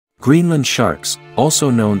Greenland sharks,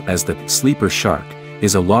 also known as the sleeper shark,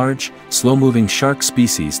 is a large, slow-moving shark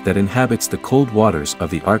species that inhabits the cold waters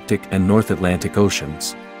of the Arctic and North Atlantic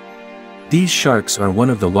Oceans. These sharks are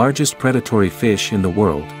one of the largest predatory fish in the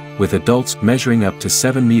world, with adults measuring up to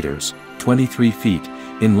 7 meters, 23 feet,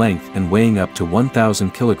 in length and weighing up to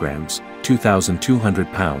 1,000 kilograms,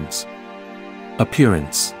 2,200 pounds.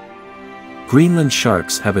 Appearance. Greenland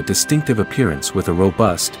sharks have a distinctive appearance with a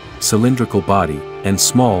robust, cylindrical body, and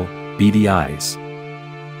small, beady eyes.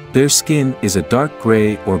 Their skin is a dark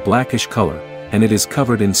gray or blackish color, and it is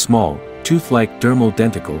covered in small, tooth-like dermal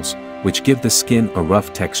denticles, which give the skin a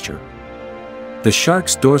rough texture. The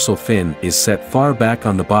shark's dorsal fin is set far back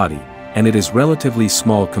on the body, and it is relatively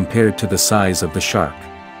small compared to the size of the shark.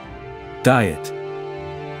 Diet.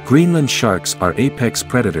 Greenland sharks are apex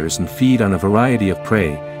predators and feed on a variety of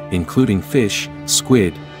prey, including fish,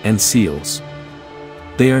 squid, and seals.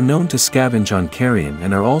 They are known to scavenge on carrion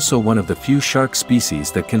and are also one of the few shark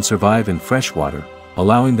species that can survive in freshwater,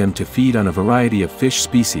 allowing them to feed on a variety of fish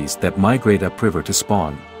species that migrate upriver to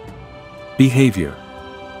spawn. Behavior.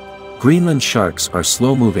 Greenland sharks are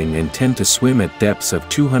slow-moving and tend to swim at depths of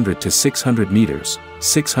 200 to 600 meters,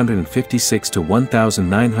 656 to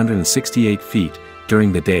 1,968 feet,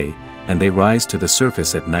 during the day, and they rise to the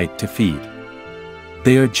surface at night to feed.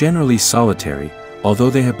 They are generally solitary, although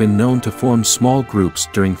they have been known to form small groups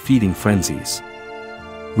during feeding frenzies.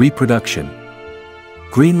 Reproduction.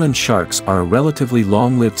 Greenland sharks are a relatively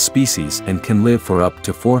long-lived species and can live for up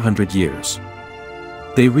to 400 years.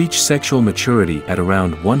 They reach sexual maturity at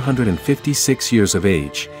around 156 years of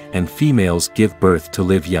age, and females give birth to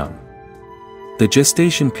live young. The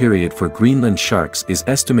gestation period for Greenland sharks is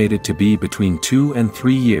estimated to be between 2 and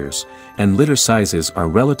 3 years, and litter sizes are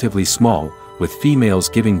relatively small, with females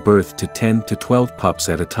giving birth to 10 to 12 pups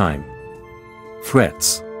at a time.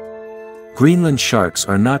 Threats. Greenland sharks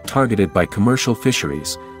are not targeted by commercial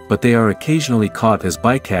fisheries, but they are occasionally caught as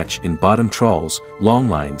bycatch in bottom trawls,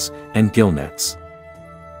 longlines, and gill nets.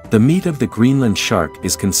 The meat of the Greenland shark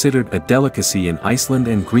is considered a delicacy in Iceland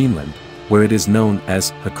and Greenland, where it is known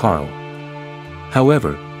as hakarl.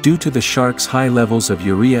 However, due to the shark's high levels of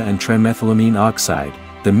urea and trimethylamine oxide,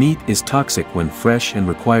 the meat is toxic when fresh and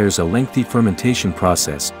requires a lengthy fermentation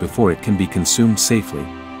process before it can be consumed safely.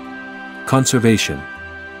 Conservation.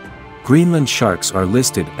 Greenland sharks are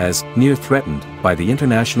listed as near threatened by the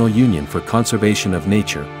International Union for Conservation of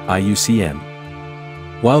Nature, IUCN.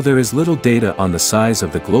 While there is little data on the size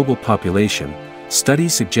of the global population,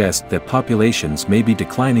 studies suggest that populations may be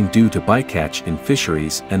declining due to bycatch in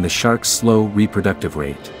fisheries and the shark's slow reproductive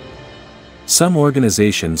rate. Some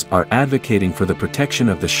organizations are advocating for the protection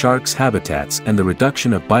of the shark's habitats and the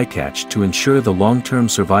reduction of bycatch to ensure the long-term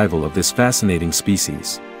survival of this fascinating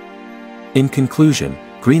species. In conclusion,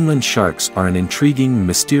 Greenland sharks are an intriguing and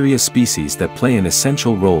mysterious species that play an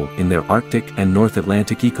essential role in their Arctic and North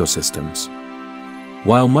Atlantic ecosystems.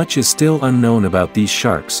 While much is still unknown about these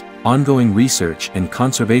sharks, ongoing research and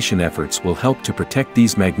conservation efforts will help to protect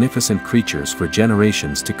these magnificent creatures for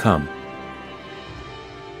generations to come.